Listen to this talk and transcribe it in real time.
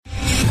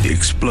The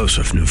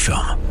explosive new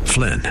film,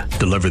 Flynn,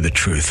 deliver the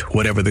truth,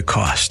 whatever the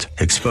cost,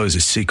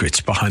 exposes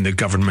secrets behind the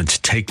government's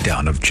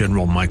takedown of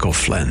General Michael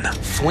Flynn.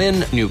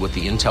 Flynn knew what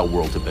the intel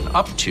world had been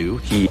up to.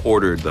 He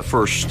ordered the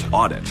first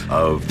audit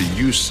of the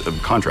use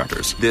of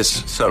contractors.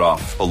 This set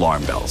off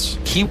alarm bells.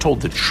 He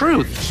told the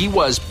truth. He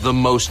was the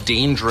most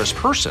dangerous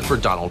person for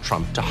Donald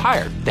Trump to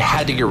hire. They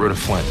had to get rid of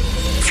Flynn.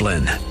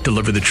 Flynn,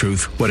 deliver the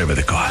truth, whatever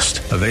the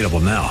cost. Available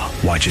now.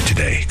 Watch it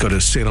today. Go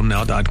to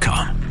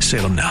salemnow.com.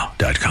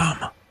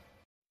 salemnow.com.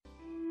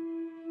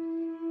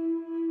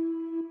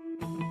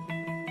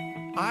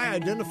 I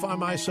identify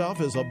myself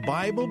as a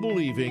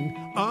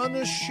Bible-believing,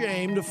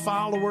 unashamed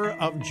follower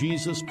of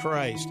Jesus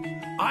Christ.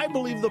 I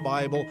believe the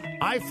Bible,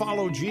 I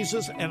follow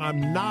Jesus, and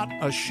I'm not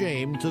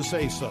ashamed to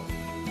say so.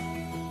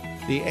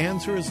 The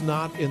answer is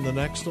not in the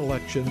next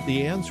election.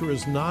 The answer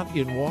is not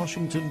in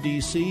Washington,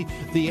 D.C.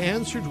 The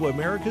answer to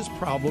America's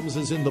problems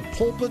is in the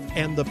pulpit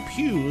and the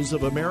pews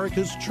of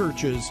America's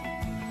churches.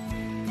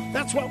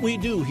 That's what we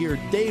do here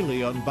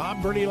daily on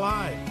Bob Burney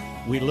Live.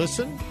 We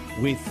listen,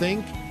 we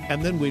think,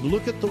 and then we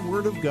look at the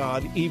Word of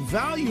God,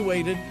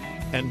 evaluate it,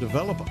 and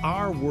develop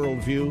our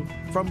worldview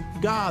from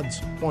God's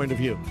point of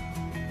view.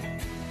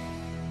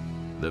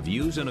 The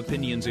views and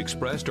opinions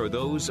expressed are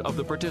those of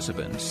the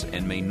participants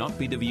and may not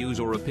be the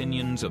views or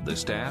opinions of the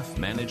staff,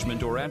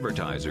 management, or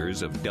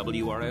advertisers of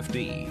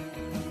WRFD.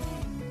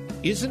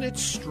 Isn't it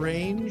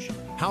strange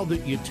how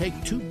that you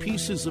take two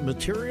pieces of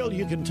material?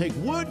 You can take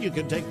wood, you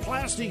can take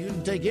plastic, you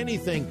can take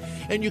anything,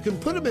 and you can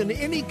put them in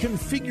any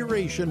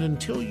configuration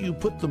until you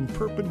put them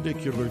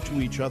perpendicular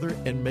to each other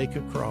and make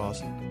a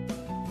cross.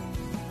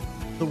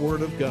 The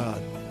Word of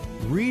God.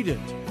 Read it.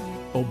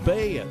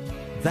 Obey it.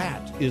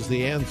 That is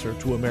the answer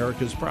to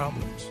America's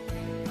problems.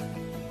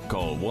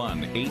 Call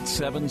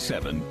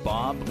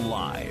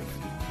 1-877-BOB-LIVE.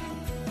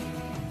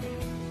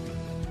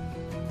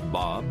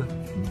 Bob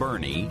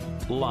Burney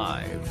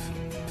Live.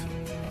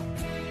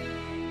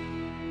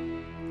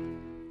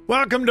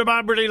 Welcome to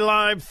Bob Burney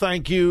Live.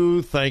 Thank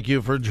you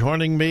for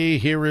joining me.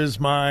 Here is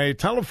my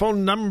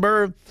telephone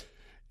number,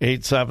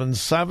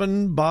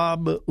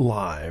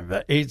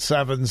 877-BOB-LIVE,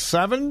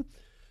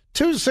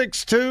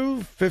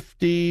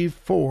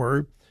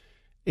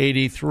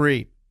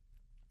 877-262-5483.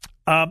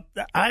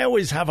 I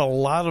always have a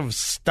lot of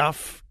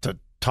stuff to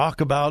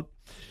talk about,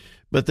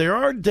 but there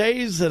are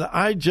days that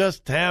I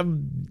just have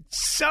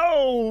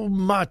so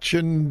much,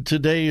 and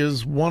today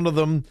is one of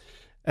them.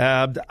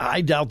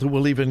 I doubt that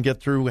we'll even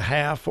get through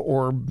half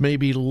or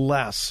maybe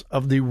less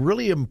of the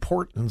really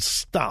important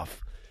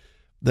stuff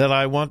that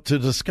I want to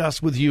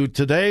discuss with you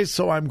today.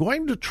 So I'm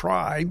going to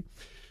try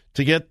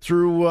to get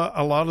through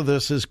a lot of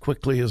this as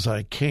quickly as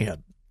I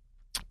can.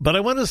 But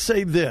I want to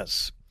say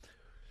this.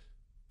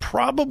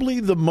 Probably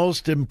the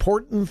most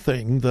important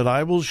thing that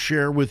I will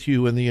share with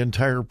you in the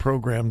entire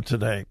program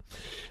today.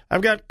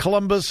 I've got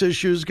Columbus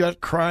issues, got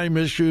crime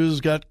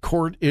issues, got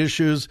court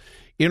issues,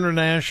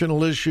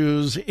 international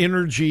issues,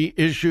 energy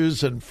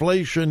issues,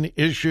 inflation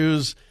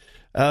issues.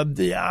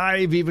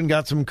 I've even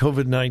got some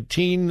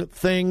COVID-19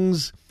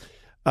 things,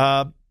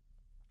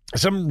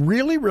 some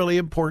really, really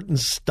important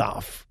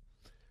stuff.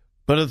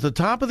 But at the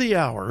top of the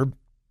hour,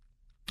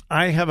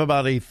 I have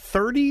about a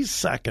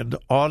 30-second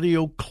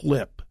audio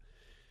clip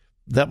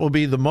that will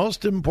be the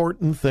most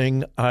important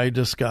thing I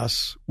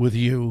discuss with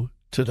you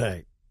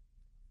today.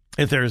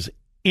 If there's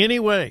any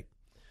way,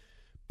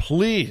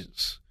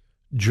 please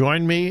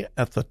join me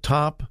at the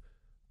top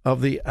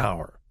of the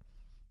hour.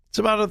 It's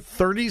about a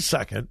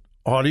 30-second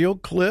audio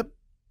clip.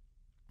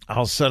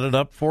 I'll set it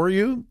up for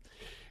you,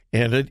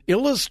 and it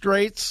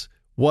illustrates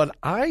what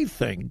I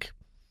think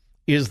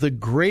is the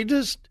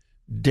greatest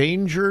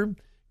danger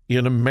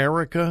in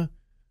America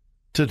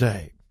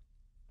today.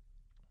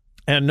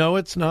 And no,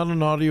 it's not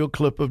an audio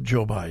clip of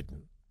Joe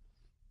Biden.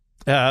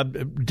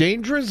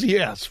 Dangerous,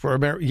 yes, for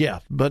America, yeah,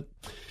 but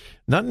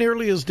not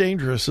nearly as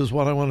dangerous as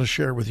what I want to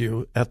share with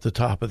you at the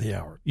top of the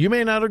hour. You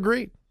may not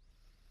agree,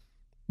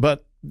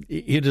 but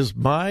it is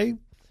my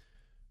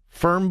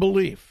firm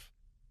belief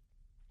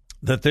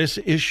that this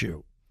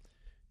issue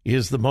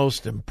is the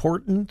most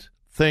important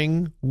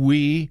thing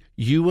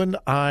you and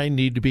I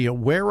need to be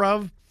aware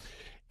of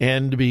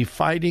and to be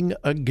fighting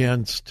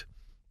against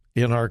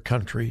in our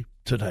country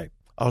today.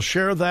 I'll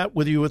share that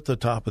with you at the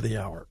top of the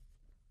hour.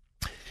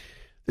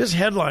 This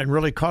headline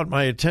really caught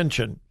my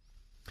attention.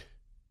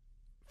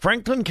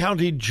 Franklin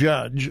County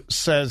judge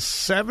says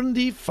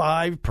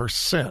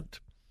 75%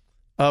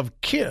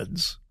 of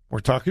kids, we're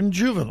talking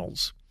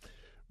juveniles,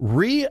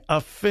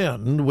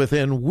 re-offend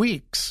within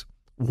weeks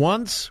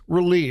once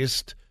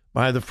released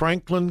by the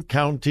Franklin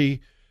County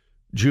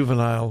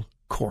Juvenile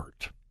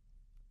Court.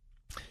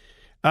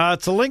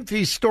 It's a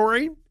lengthy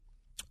story,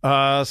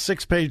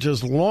 6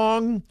 pages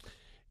long.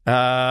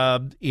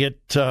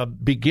 It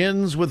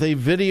begins with a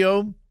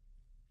video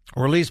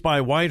released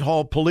by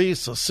Whitehall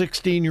Police. A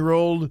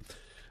 16-year-old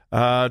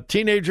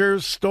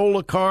teenager stole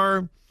a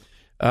car.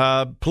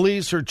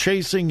 Police are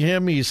chasing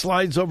him. He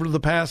slides over to the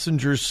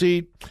passenger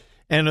seat.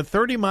 And at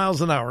 30 miles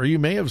an hour, you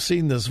may have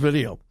seen this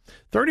video,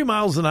 30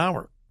 miles an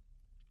hour,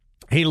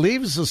 He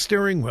leaves the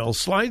steering wheel,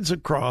 slides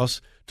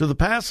across to the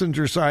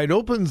passenger side,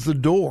 opens the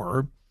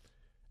door,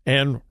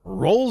 and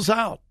rolls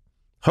out,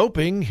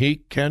 hoping he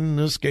can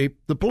escape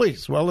the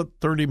police. Well, at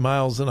 30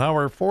 miles an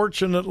hour,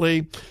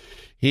 fortunately,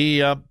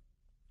 he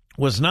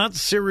was not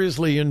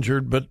seriously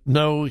injured, but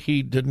no,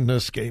 he didn't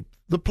escape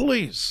the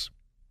police.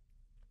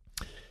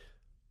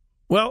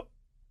 Well,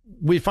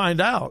 we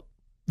find out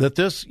that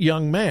this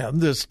young man,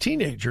 this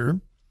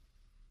teenager,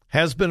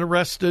 has been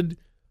arrested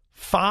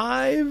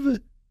 5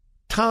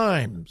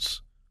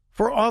 times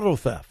for auto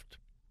theft.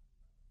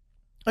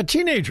 A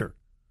teenager,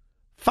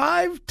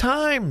 5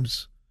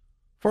 times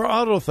for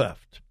auto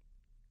theft.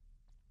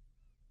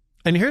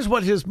 And here's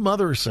what his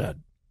mother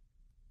said.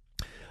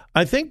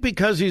 I think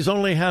because he's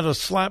only had a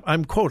slap,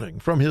 I'm quoting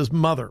from his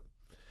mother,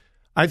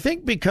 I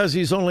think because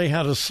he's only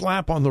had a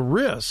slap on the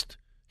wrist,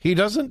 he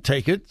doesn't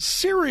take it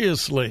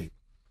seriously,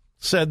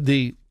 said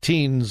the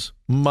teen's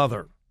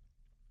mother.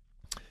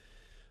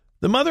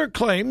 The mother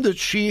claimed that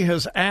she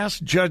has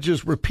asked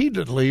judges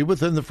repeatedly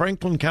within the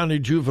Franklin County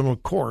Juvenile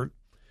Court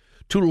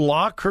to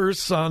lock her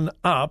son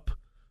up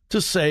to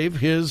save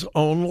his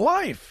own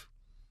life.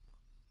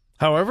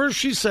 However,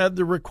 she said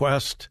the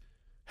request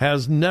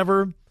has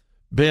never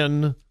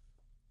been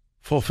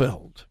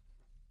fulfilled.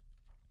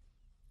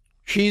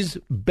 She's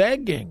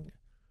begging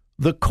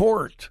the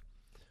court.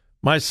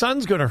 My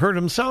son's going to hurt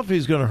himself.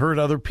 He's going to hurt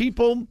other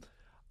people.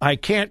 I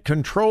can't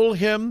control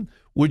him.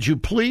 Would you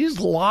please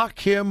lock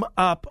him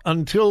up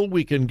until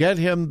we can get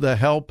him the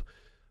help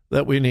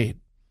that we need?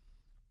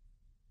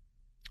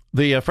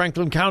 The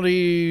Franklin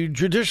County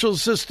judicial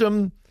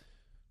system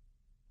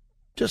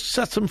just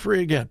sets him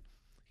free again.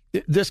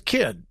 This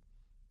kid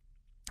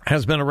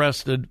has been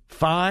arrested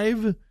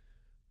 5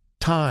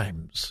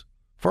 times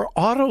for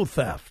auto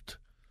theft.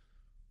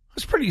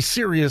 That's pretty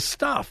serious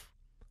stuff.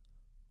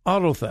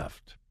 Auto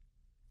theft.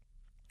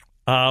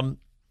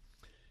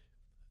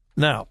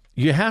 Now,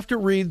 you have to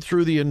read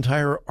through the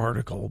entire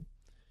article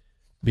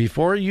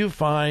before you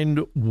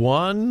find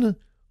one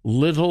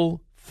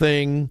little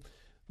thing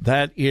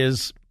that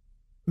is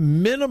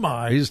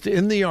minimized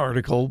in the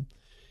article,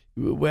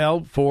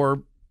 well,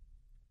 for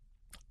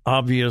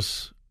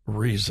obvious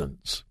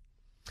reasons.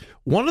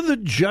 One of the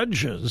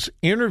judges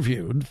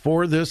interviewed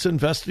for this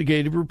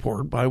investigative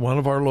report by one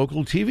of our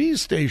local TV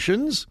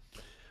stations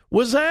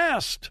was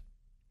asked,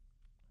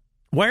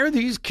 why are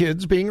these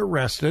kids being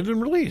arrested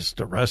and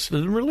released? Arrested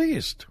and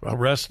released.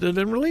 Arrested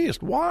and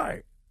released.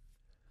 Why?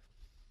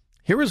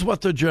 Here is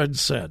what the judge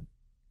said.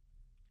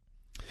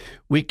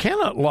 We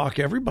cannot lock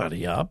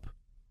everybody up.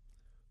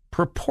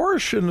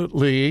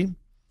 Proportionately,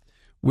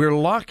 we're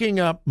locking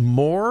up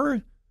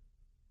more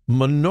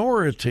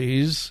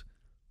minorities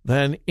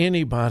than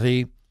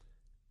anybody.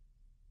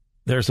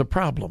 There's a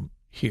problem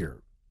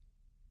here.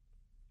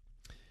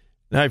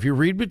 Now, if you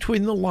read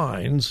between the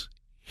lines,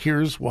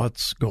 here's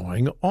what's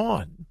going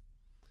on.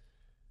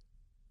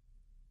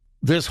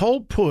 This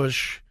whole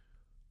push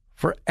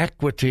for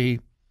equity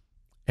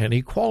and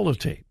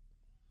equality.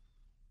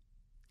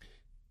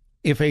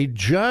 If a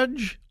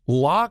judge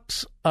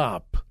locks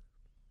up,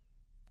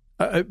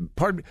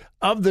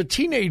 of the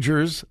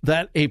teenagers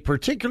that a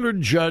particular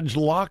judge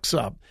locks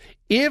up,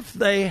 if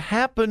they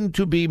happen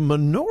to be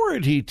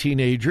minority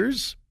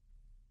teenagers,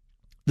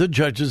 the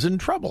judge is in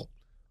trouble.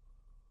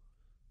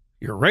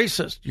 You're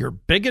racist. You're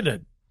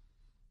bigoted.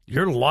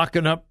 You're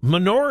locking up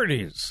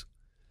minorities.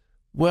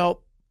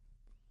 Well,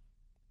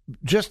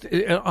 just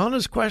an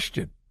honest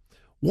question.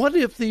 What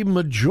if the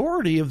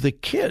majority of the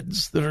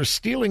kids that are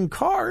stealing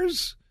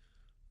cars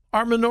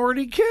are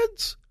minority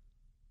kids?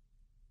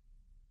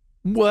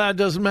 Well, that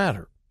doesn't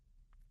matter.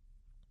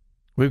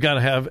 We've got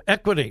to have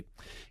equity.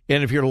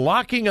 And if you're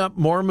locking up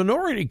more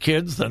minority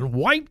kids than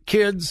white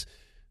kids,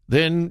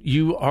 then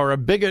you are a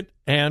bigot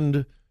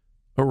and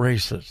a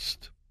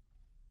racist.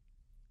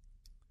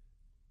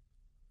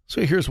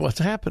 So here's what's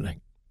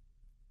happening.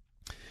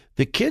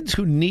 The kids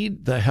who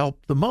need the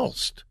help the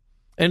most,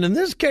 and in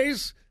this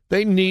case,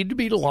 they need to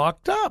be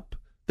locked up.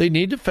 They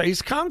need to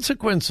face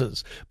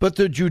consequences. But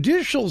the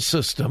judicial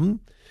system,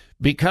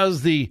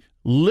 because the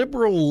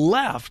liberal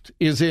left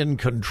is in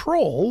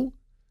control,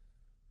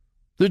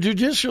 the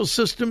judicial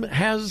system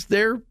has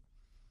their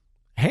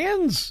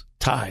hands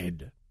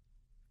tied.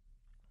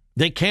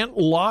 They can't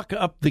lock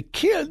up the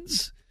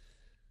kids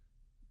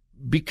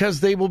because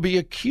they will be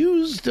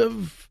accused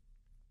of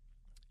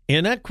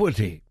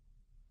inequity.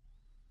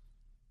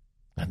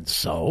 And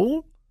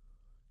so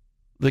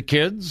the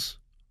kids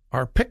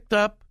are picked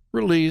up,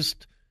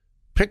 released,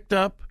 picked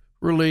up,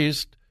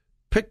 released,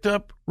 picked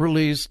up,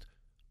 released,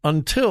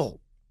 until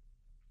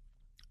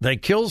they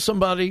kill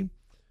somebody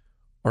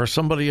or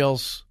somebody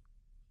else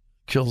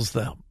kills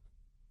them.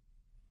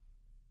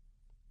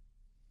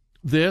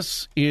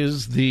 This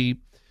is the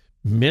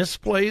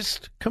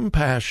misplaced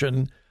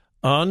compassion,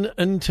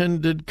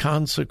 unintended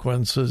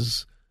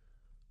consequences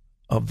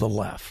of the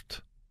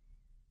left.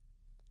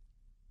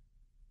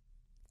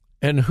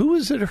 And who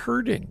is it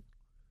hurting?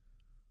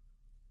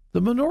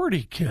 The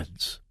minority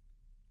kids.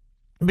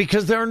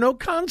 Because there are no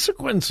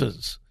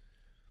consequences.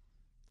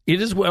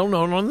 It is well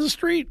known on the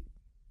street.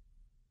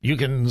 You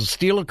can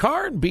steal a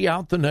car and be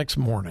out the next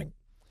morning.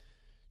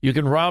 You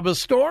can rob a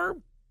store,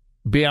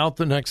 be out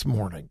the next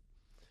morning.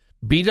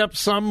 Beat up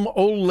some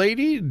old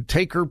lady,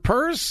 take her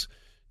purse,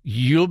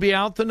 you'll be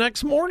out the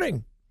next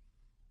morning.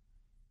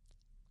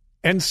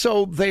 And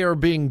so they are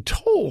being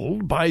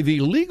told by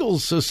the legal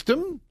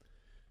system,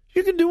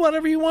 you can do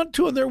whatever you want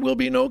to and there will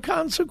be no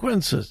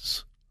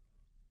consequences.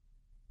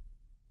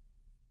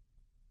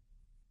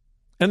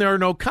 And there are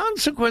no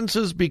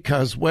consequences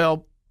because,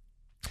 well,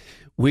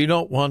 we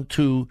don't want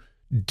to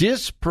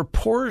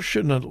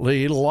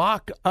disproportionately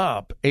lock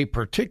up a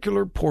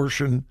particular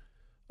portion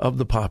of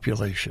the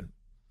population.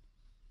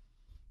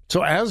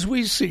 So as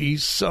we see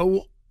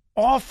so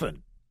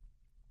often,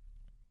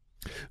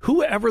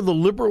 whoever the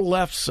liberal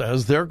left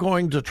says they're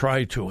going to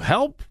try to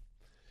help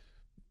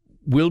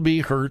will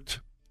be hurt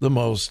the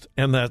most.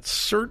 And that's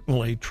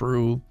certainly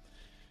true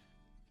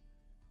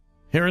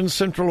here in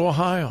Central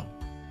Ohio.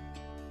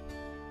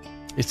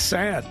 It's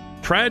sad,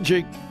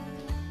 tragic,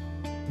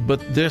 but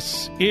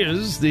this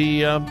is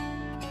the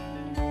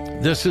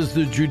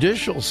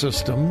judicial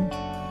system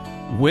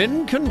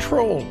when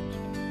controlled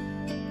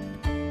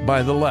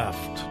by the left.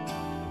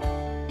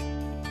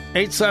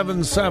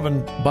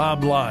 877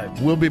 Bob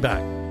Live. We'll be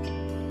back.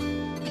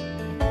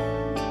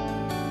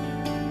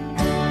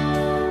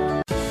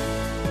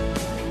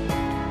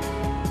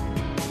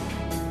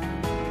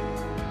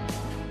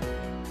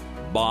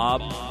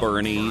 Bob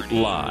Burney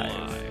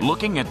Live.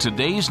 Looking at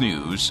today's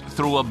news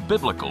through a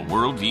biblical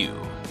worldview.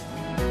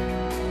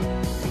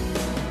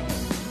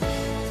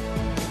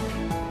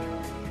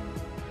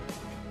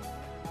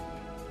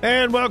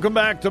 And welcome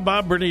back to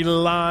Bob Burney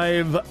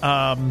Live.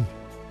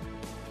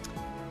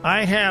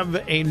 I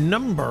have a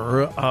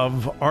number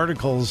of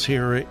articles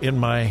here in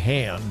my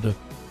hand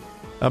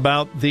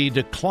about the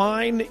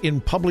decline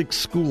in public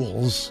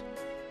schools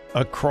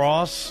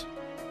across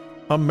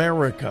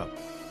America.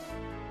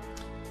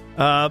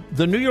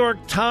 The New York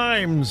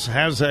Times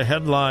has a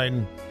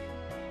headline.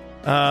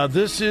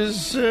 This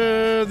is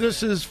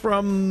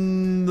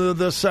from the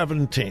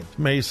 17th,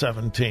 May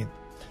 17th.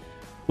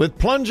 With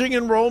plunging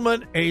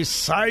enrollment, a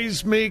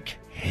seismic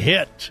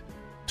hit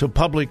to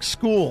public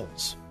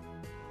schools.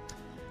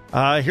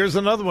 Here's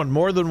another one.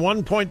 More than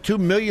 1.2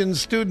 million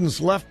students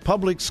left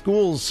public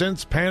schools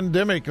since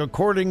pandemic,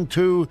 according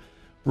to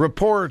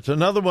report.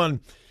 Another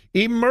one.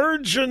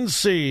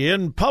 Emergency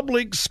in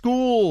public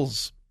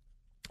schools.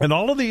 And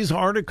all of these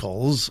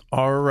articles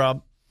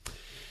are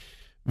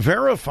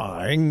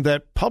verifying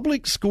that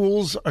public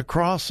schools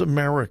across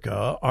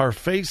America are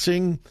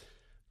facing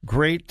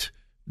great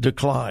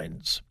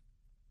declines.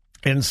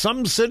 In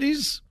some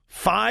cities,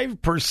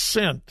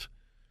 5%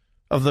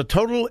 of the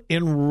total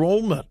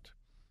enrollment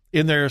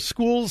in their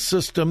school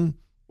system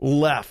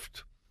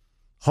left.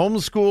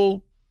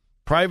 Homeschool,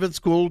 private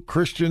school,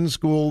 Christian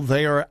school,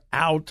 they are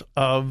out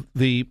of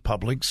the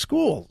public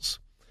schools.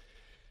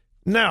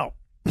 Now,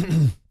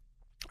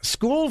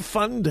 school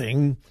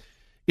funding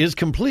is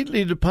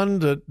completely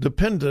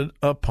dependent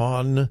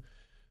upon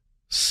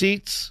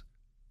seats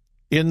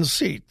in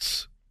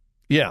seats.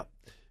 Yeah,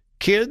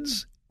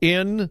 kids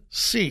in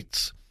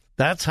seats.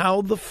 That's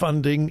how the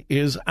funding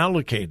is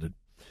allocated.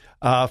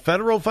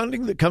 Federal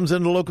funding that comes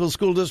into local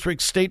school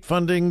districts, state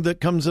funding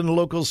that comes into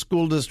local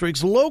school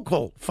districts,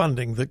 local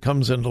funding that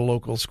comes into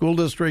local school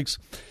districts.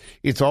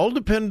 It's all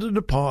dependent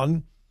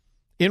upon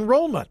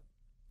enrollment.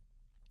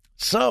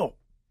 So,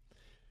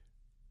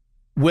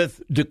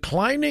 with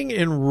declining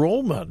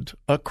enrollment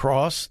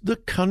across the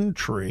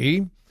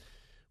country,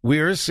 we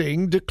are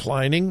seeing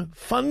declining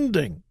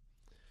funding.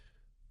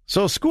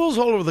 So schools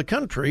all over the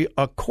country,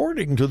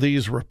 according to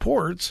these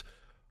reports,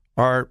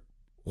 are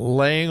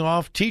laying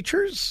off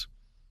teachers,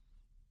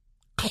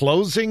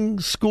 closing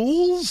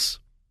schools,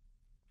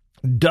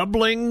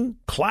 doubling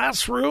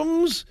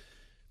classrooms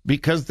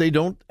because they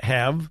don't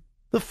have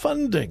the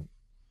funding.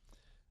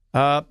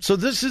 So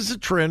this is a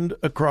trend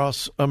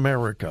across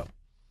America.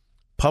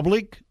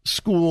 Public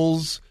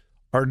schools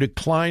are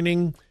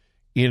declining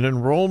in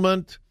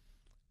enrollment,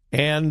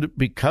 and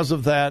because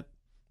of that,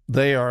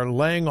 they are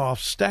laying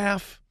off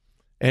staff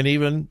and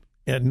even,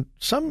 in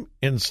some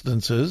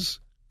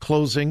instances,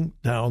 closing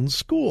down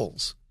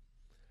schools.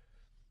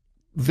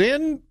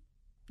 Then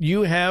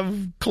you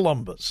have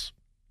Columbus.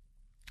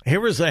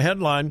 Here is a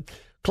headline.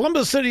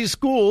 Columbus City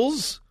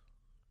Schools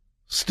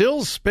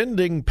still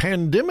spending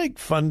pandemic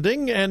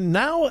funding and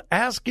now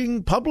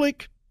asking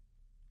public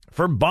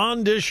for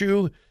bond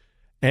issue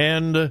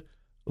and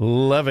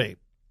levy.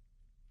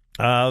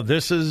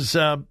 This is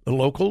a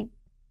local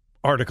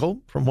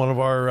article from one of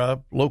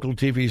our local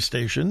TV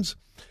stations.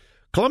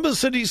 Columbus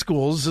City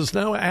Schools is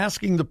now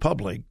asking the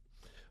public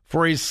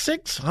for a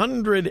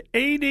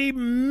 $680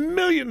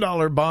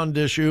 million bond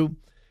issue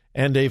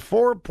and a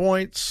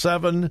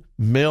 $4.7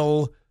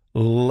 million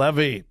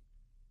levy.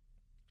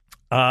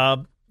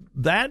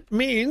 That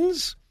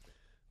means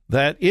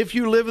that if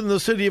you live in the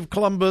city of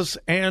Columbus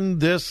and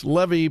this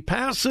levy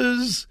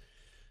passes,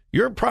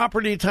 your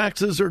property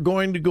taxes are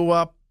going to go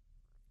up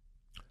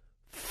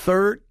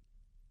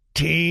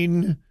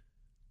 13%.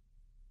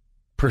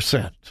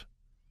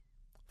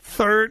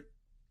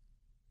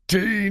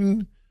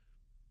 13%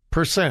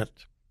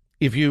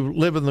 if you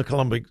live in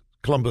the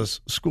Columbus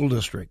School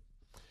District.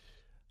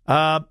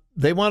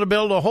 They want to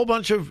build a whole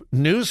bunch of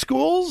new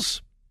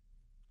schools,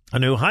 a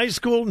new high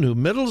school, new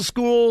middle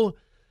school.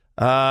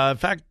 In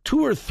fact,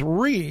 2 or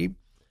 3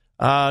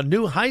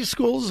 new high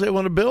schools they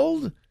want to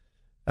build.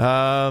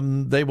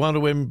 They want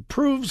to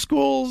improve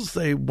schools.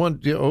 They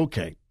want to,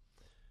 okay.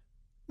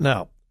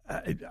 Now,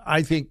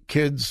 I think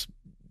kids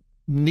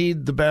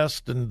need the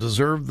best and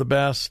deserve the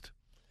best.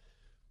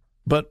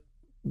 But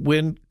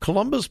when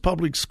Columbus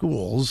Public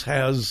Schools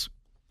has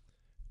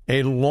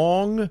a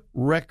long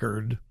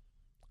record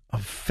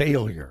of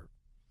failure,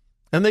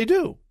 and they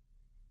do,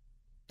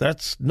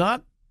 that's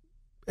not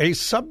a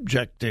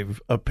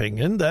subjective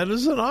opinion. That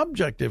is an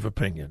objective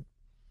opinion.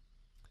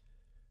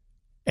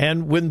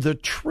 And when the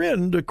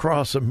trend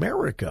across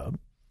America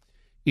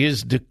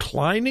is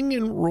declining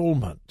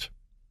enrollment,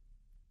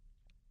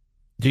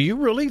 do you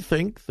really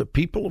think the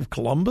people of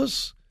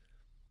Columbus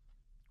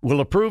will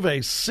approve a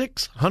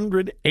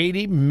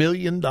 $680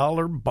 million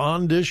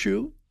bond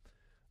issue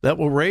that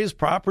will raise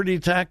property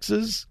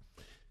taxes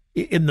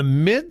in the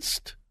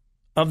midst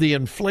of the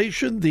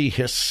inflation, the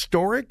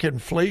historic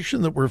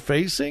inflation that we're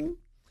facing?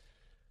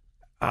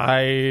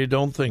 I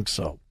don't think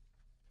so.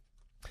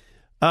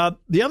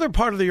 The other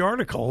part of the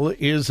article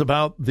is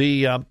about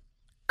the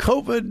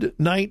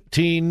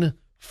COVID-19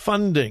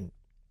 funding.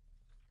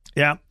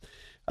 Yeah.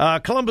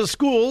 Columbus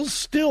Schools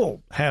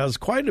still has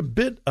quite a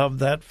bit of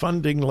that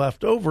funding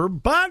left over,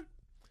 but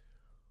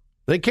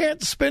they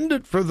can't spend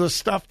it for the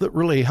stuff that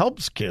really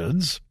helps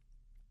kids.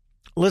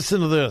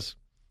 Listen to this.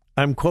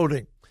 I'm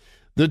quoting.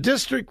 The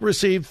district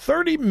received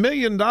 $30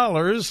 million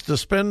to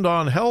spend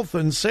on health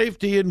and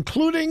safety,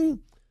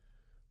 including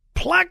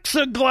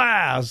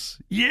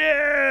plexiglass.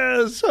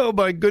 Yes. Oh,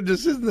 my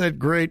goodness. Isn't that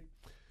great?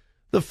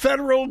 The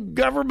federal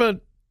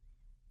government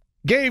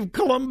gave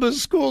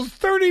Columbus Schools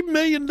 $30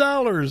 million.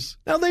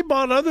 Now, they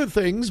bought other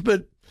things,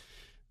 but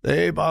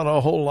they bought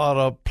a whole lot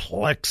of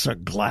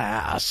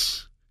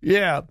plexiglass.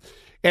 Yeah.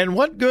 And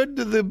what good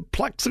did the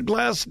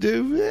plexiglass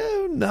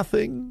do?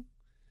 Nothing.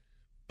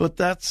 But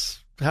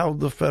that's how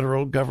the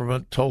federal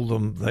government told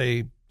them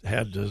they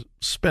had to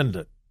spend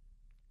it.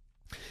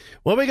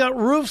 Well, we got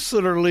roofs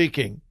that are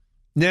leaking.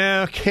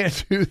 No,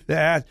 can't do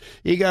that.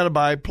 You got to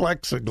buy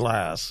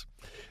plexiglass.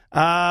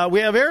 We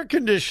have air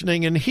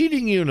conditioning and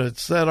heating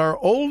units that are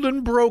old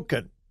and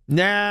broken.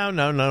 No.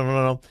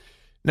 No,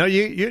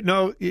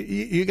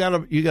 you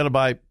gotta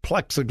buy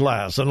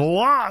plexiglass and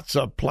lots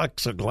of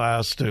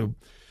plexiglass to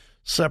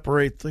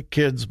separate the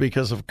kids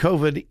because of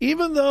COVID,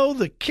 even though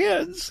the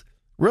kids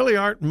really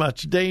aren't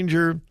much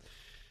danger.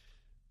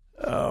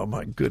 Oh,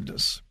 my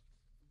goodness.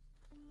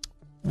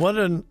 What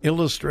an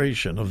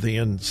illustration of the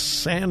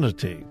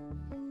insanity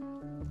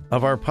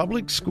of our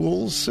public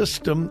school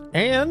system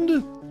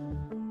and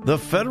the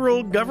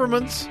federal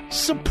government's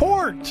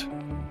support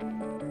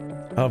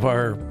of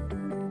our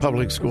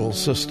public school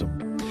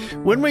system.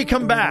 When we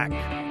come back,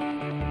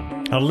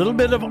 a little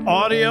bit of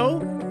audio.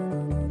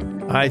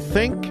 I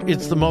think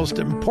it's the most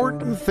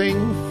important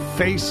thing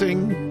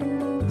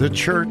facing the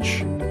church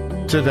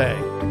today.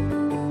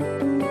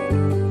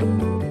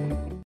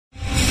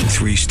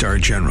 3-star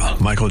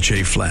General Michael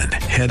J. Flynn,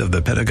 head of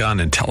the Pentagon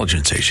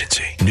Intelligence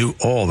Agency, knew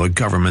all the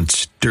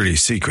government's dirty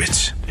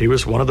secrets. He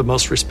was one of the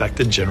most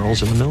respected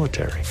generals in the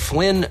military.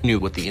 Flynn knew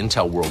what the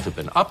intel world had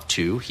been up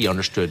to. He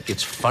understood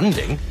its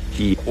funding.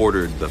 He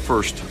ordered the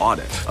first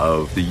audit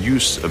of the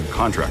use of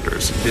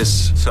contractors.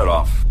 This set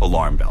off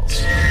alarm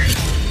bells.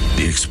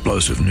 The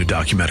explosive new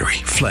documentary,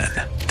 Flynn,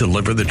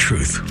 Deliver the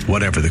Truth,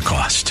 Whatever the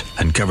Cost,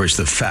 uncovers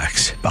the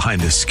facts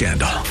behind this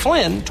scandal.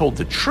 Flynn told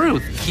the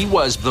truth. He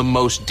was the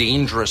most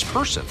dangerous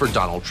person for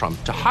Donald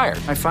Trump to hire.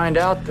 I find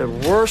out the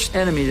worst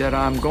enemy that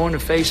I'm going to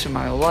face in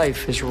my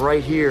life is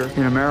right here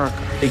in America.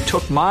 They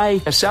took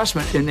my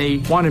assessment and they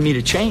wanted me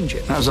to change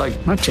it. And I was like,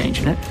 I'm not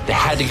changing it. They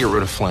had to get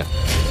rid of Flynn.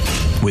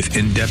 With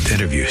in-depth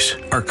interviews,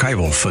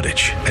 archival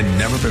footage, and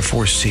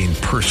never-before-seen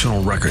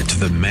personal records of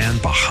the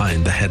man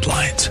behind the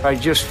headlines. I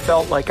just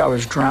felt like I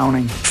was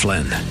drowning.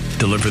 Flynn,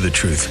 Deliver the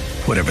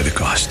Truth, Whatever the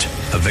Cost.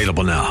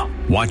 Available now.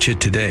 Watch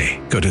it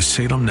today. Go to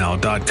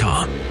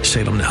salemnow.com.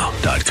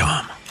 salemnow.com.